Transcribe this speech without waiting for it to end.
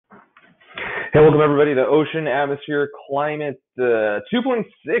Hey, welcome everybody to Ocean Atmosphere Climate 2.6,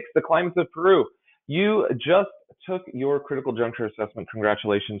 the climates of Peru. You just took your critical juncture assessment.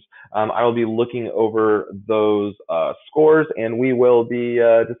 Congratulations. I will be looking over those scores and we will be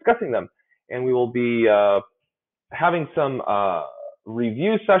discussing them. And we will be having some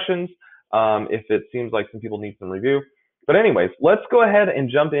review sessions if it seems like some people need some review. But anyways, let's go ahead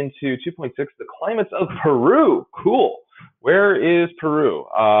and jump into 2.6, the climates of Peru. Cool. Where is Peru?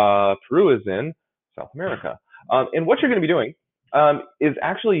 Peru is in South America. And what you're going to be doing is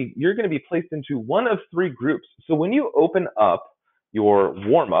actually you're going to be placed into one of three groups. So when you open up your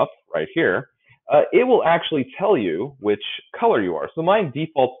warm-up right here, it will actually tell you which color you are. So mine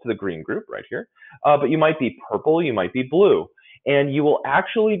defaults to the green group right here, but you might be purple, you might be blue, and you will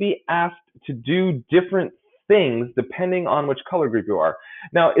actually be asked to do different things depending on which color group you are.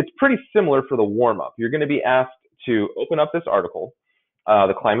 Now, it's pretty similar for the warm-up. You're going to be asked to open up this article,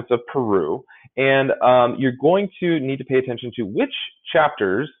 The Climates of Peru, and you're going to need to pay attention to which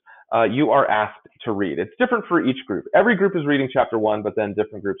chapters you are asked to read. It's different for each group. Every group is reading chapter 1, but then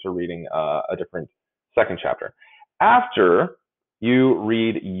different groups are reading a different second chapter. After you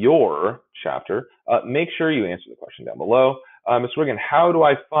read your chapter, make sure you answer the question down below. Ms. Wiggin, how do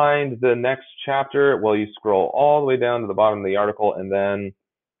I find the next chapter? Well, you scroll all the way down to the bottom of the article and then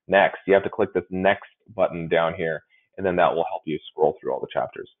next. You have to click this next button down here, and then that will help you scroll through all the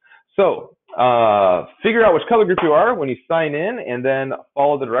chapters. So figure out which color group you are when you sign in, and then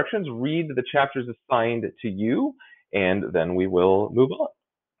follow the directions. Read the chapters assigned to you, and then we will move on.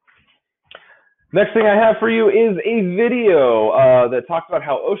 Next thing I have for you is a video that talks about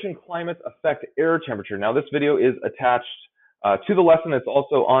how ocean climates affect air temperature. Now, this video is attached to the lesson. It's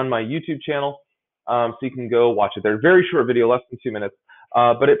also on my YouTube channel, so you can go watch it there. Very short video, less than 2 minutes,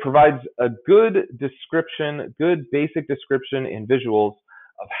 but it provides a good description, good basic description and visuals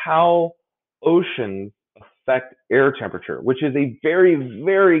of how oceans affect air temperature, which is a very,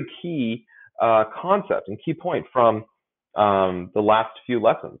 very key concept and key point from the last few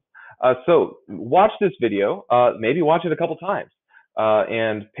lessons. So watch this video, maybe watch it a couple times,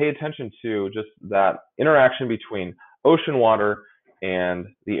 and pay attention to just that interaction between ocean water and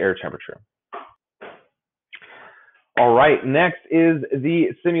the air temperature. All right, next is the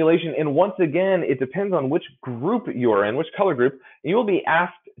simulation. And once again, it depends on which group you're in, which color group, and you will be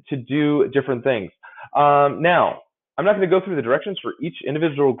asked to do different things. Now, I'm not going to go through the directions for each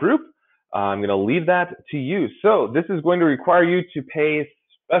individual group. I'm going to leave that to you. So this is going to require you to pay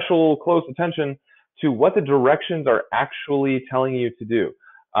special close attention to what the directions are actually telling you to do.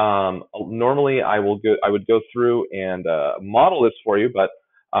 Normally, I would go through and model this for you, but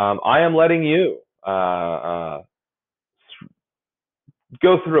I am letting you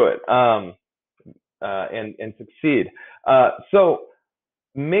go through it and succeed. So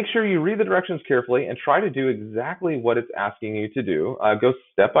make sure you read the directions carefully and try to do exactly what it's asking you to do. Go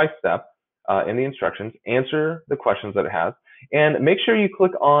step by step in the instructions, answer the questions that it has, and make sure you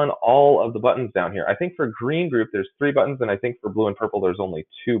click on all of the buttons down here. I think for green group, there's 3 buttons, and I think for blue and purple, there's only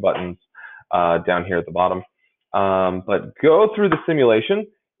 2 buttons down here at the bottom. But go through the simulation,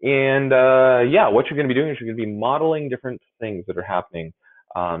 and yeah, what you're going to be doing is you're going to be modeling different things that are happening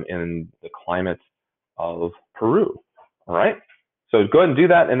in the climate of Peru. All right, so go ahead and do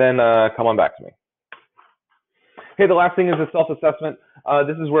that, and then come on back to me. Okay, the last thing is a self-assessment.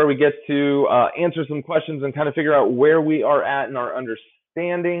 This is where we get to answer some questions and kind of figure out where we are at in our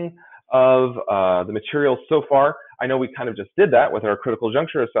understanding of the material so far. I know we kind of just did that with our critical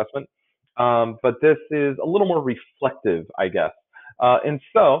juncture assessment, but this is a little more reflective, I guess. And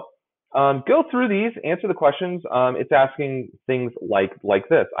so go through these, answer the questions. It's asking things like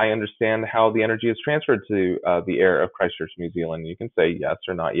this. I understand how the energy is transferred to the air of Christchurch, New Zealand. You can say yes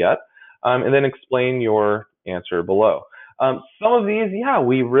or not yet, and then explain your answer below. Some of these, yeah,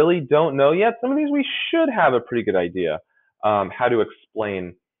 we really don't know yet. Some of these we should have a pretty good idea how to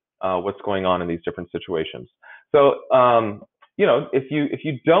explain what's going on in these different situations. So, you know, if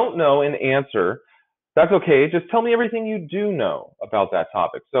you don't know an answer, that's okay. Just tell me everything you do know about that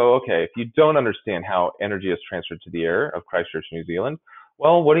topic. So, okay, if you don't understand how energy is transferred to the air of Christchurch, New Zealand,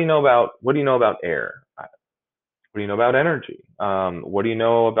 well, what do you know about air? What do you know about energy? What do you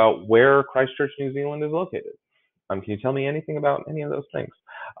know about where Christchurch, New Zealand is located? Can you tell me anything about any of those things?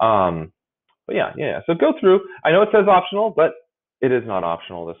 But yeah. So go through. I know it says optional, but it is not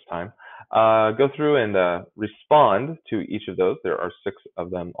optional this time. Go through and respond to each of those. There are 6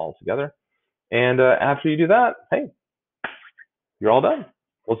 of them altogether. And after you do that, hey, you're all done.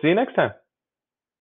 We'll see you next time.